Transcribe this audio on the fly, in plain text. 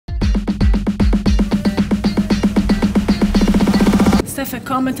Steph, a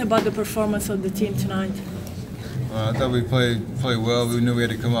comment about the performance of the team tonight. I thought we played well. We knew we had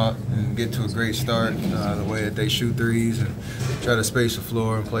to come out and get to a great start. The way that they shoot threes and try to space the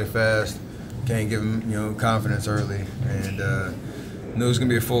floor and play fast. Can't give them, confidence early. And knew it was going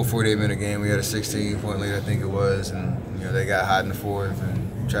to be a full 48-minute game. We had a 16-point lead, I think it was, and they got hot in the fourth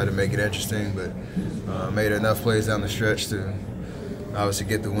and tried to make it interesting, but made enough plays down the stretch to obviously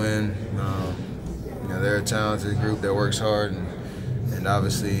get the win. They're a talented group that works hard, and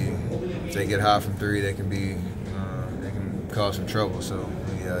obviously if they get hot from three, they can cause some trouble. So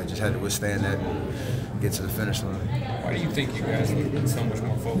we just had to withstand that and get to the finish line. Why do you think you guys would have been so much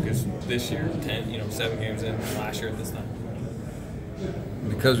more focused this year, 7 games in, than last year at this time?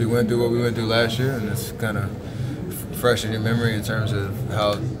 Because we went through what we went through last year, and it's kind of fresh in your memory in terms of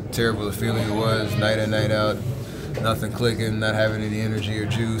how terrible the feeling it was, night in, night out, nothing clicking, not having any energy or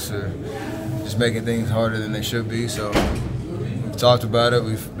juice, or just making things harder than they should be. So we've talked about it,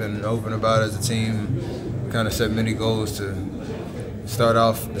 we've been open about it as a team, kind of set many goals to start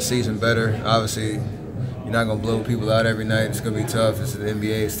off the season better. Obviously, you're not going to blow people out every night. It's going to be tough. It's the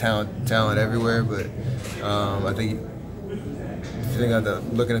NBA. It's talent everywhere. But I think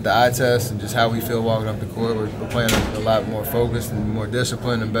looking at the eye test and just how we feel walking up the court, we're playing a lot more focused and more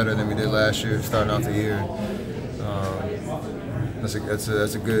disciplined and better than we did last year, starting off the year. That's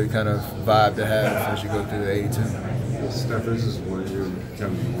a good kind of vibe to have as you go through the 82. Steph, this is what you're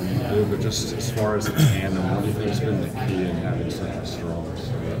kind of new, but just as far as the tandem, what do you think has been the key in having such a strong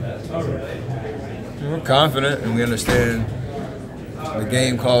We're confident and we understand the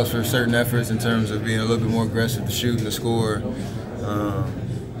game calls for certain efforts in terms of being a little bit more aggressive to shoot and to score.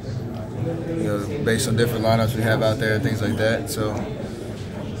 Based on different lineups we have out there and things like that. So,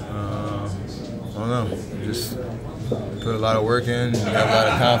 I don't know. Just put a lot of work in. You have a lot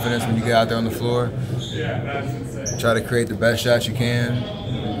of confidence when you get out there on the floor. Try to create the best shots you can.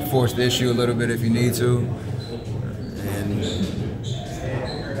 Force the issue a little bit if you need to. And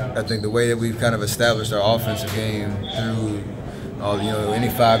I think the way that we've kind of established our offensive game through all, any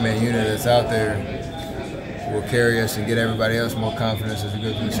five-man unit that's out there will carry us and get everybody else more confidence as we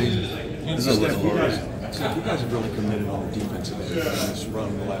go through the season. This is a little worse. So you guys have really committed on the defensive end in this run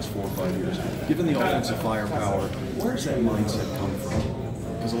in the last 4 or 5 years. Given the offensive firepower, where does that mindset come from?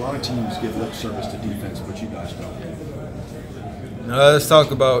 Because a lot of teams give lip service to defense, but you guys don't. Let's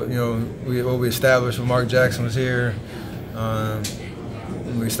talk about what we established when Mark Jackson was here.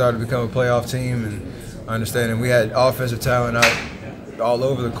 We started to become a playoff team, and understanding we had offensive talent out all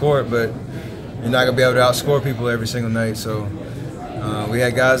over the court, but you're not going to be able to outscore people every single night. So we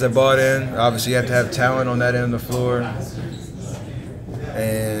had guys that bought in. Obviously, you have to have talent on that end of the floor.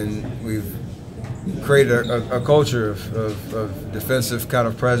 And we've created a culture of defensive kind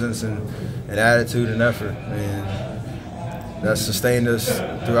of presence and attitude and effort. And that's sustained us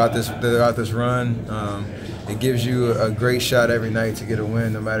throughout this run. It gives you a great shot every night to get a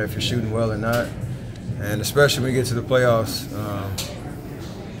win, no matter if you're shooting well or not. And especially when you get to the playoffs,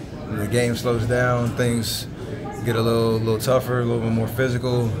 when the game slows down, things get a little tougher, a little bit more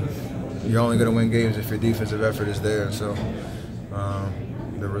physical. You're only going to win games if your defensive effort is there. So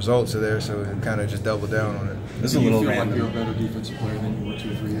the results are there, so you kind of just double down on it. This is a little random. Do you feel like you're a better defensive player than you were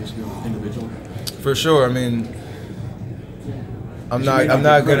 2 or 3 years ago, individually? For sure. I mean, I'm not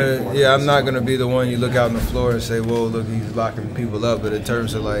gonna be the one you look out on the floor and say, "Whoa, look, he's locking people up." But in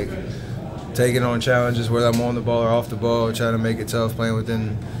terms of like taking on challenges, whether I'm on the ball or off the ball, trying to make it tough, playing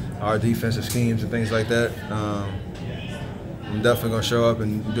within our defensive schemes and things like that, I'm definitely gonna show up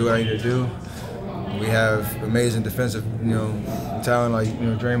and do what I need to do. We have amazing defensive, talent like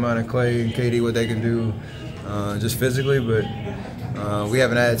Draymond and Clay and KD, what they can do just physically, but we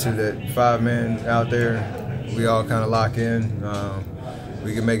have an attitude that 5 men out there. We all kind of lock in.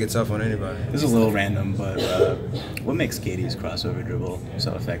 We can make it tough on anybody. This is a little random, but what makes KD's crossover dribble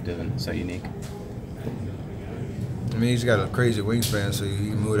so effective and so unique? I mean, he's got a crazy wingspan, so you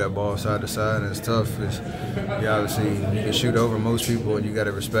can move that ball side to side, and it's tough. You can shoot over most people, and you got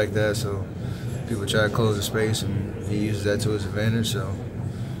to respect that. So people try to close the space, and he uses that to his advantage. So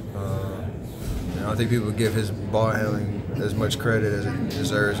I don't think people give his ball handling as much credit as it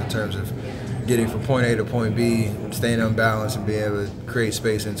deserves in terms of getting from point A to point B, staying unbalanced, and being able to create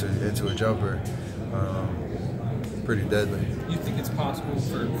space into a jumper. Pretty deadly. You think it's possible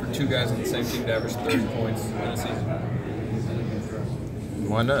for 2 guys on the same team to average 30 points in a season?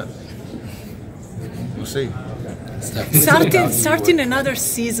 Why not? We'll see. Starting another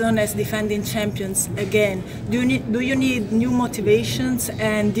season as defending champions again, do you need new motivations,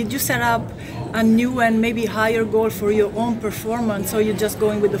 and did you set up a new and maybe higher goal for your own performance, or you're just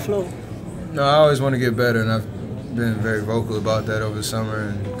going with the flow? No, I always want to get better, and I've been very vocal about that over the summer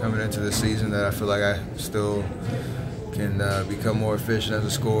and coming into the season, that I feel like I still can become more efficient as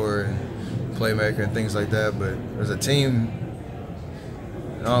a scorer and playmaker and things like that. But as a team,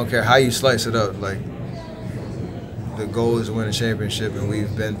 I don't care how you slice it up. Like, the goal is to win a championship, and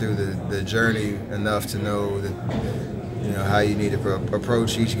we've been through the journey enough to know that, you know, how you need to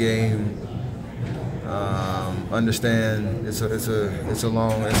approach each game. Understand it's a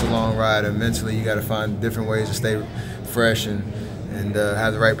long ride, and mentally you got to find different ways to stay fresh and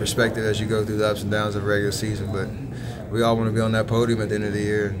have the right perspective as you go through the ups and downs of the regular season. But we all want to be on that podium at the end of the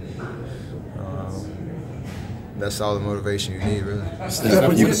year. That's all the motivation you need, really.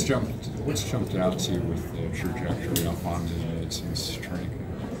 What's jumped out to you with the trajectory up on his training?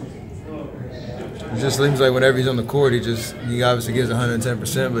 It just seems like whenever he's on the court, he obviously gives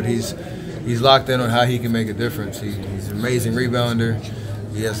 110%, but he's locked in on how he can make a difference. He's an amazing rebounder.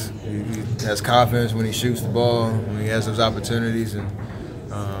 He has confidence when he shoots the ball, when he has those opportunities, and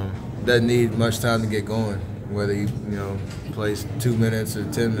doesn't need much time to get going, whether he plays 2 minutes or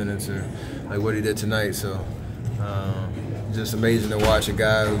 10 minutes or like what he did tonight. So just amazing to watch a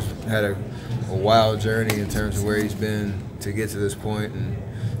guy who's had a wild journey in terms of where he's been to get to this point and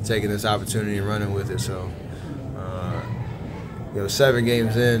taking this opportunity and running with it. So 7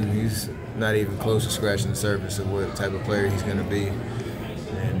 games in, he's not even close to scratching the surface of what type of player he's going to be,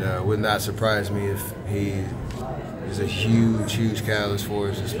 and would not surprise me if he is a huge catalyst for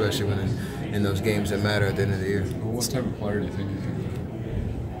us, especially when in those games that matter at the end of the year. What type of player do you think he can be?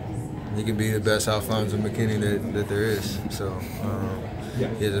 He can be the best Alfonso McKinney that there is. So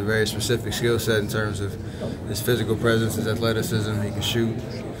he has a very specific skill set in terms of his physical presence, his athleticism. He can shoot,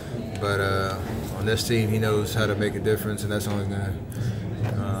 but on this team, he knows how to make a difference, and that's only going to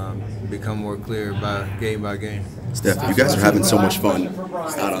become more clear by game. Steph, you guys are having so much fun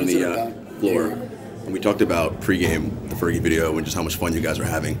out on the floor, and we talked about pregame, the Fergie video, and just how much fun you guys are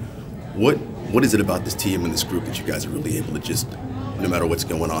having. What is it about this team and this group that you guys are really able to just, no matter what's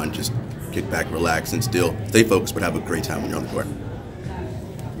going on, just kick back, relax, and still stay focused, but have a great time when you're on the court?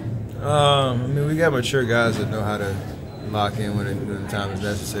 I mean, we got mature guys that know how to lock in when the time is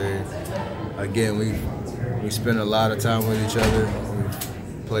necessary. Again, we spend a lot of time with each other.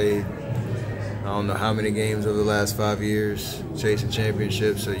 We've played, I don't know how many games over the last 5 years, chasing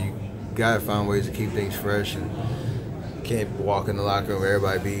championships, so you got to find ways to keep things fresh, and you can't walk in the locker room where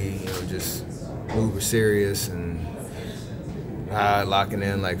everybody be, just uber serious and locking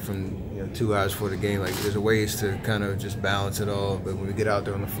in like from 2 hours before the game. Like, there's ways to kind of just balance it all, but when we get out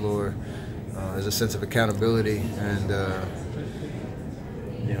there on the floor, there's a sense of accountability and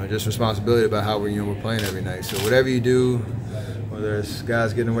just responsibility about how we're playing every night. So whatever you do, whether it's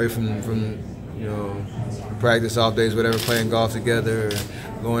guys getting away from practice off days, whatever, playing golf together, or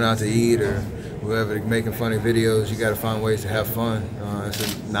going out to eat, or whoever, making funny videos, you got to find ways to have fun. It's a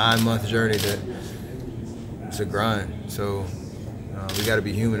 9-month journey that it's a grind. So we got to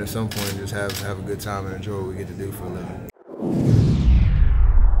be human at some point and just have a good time and enjoy what we get to do for a living.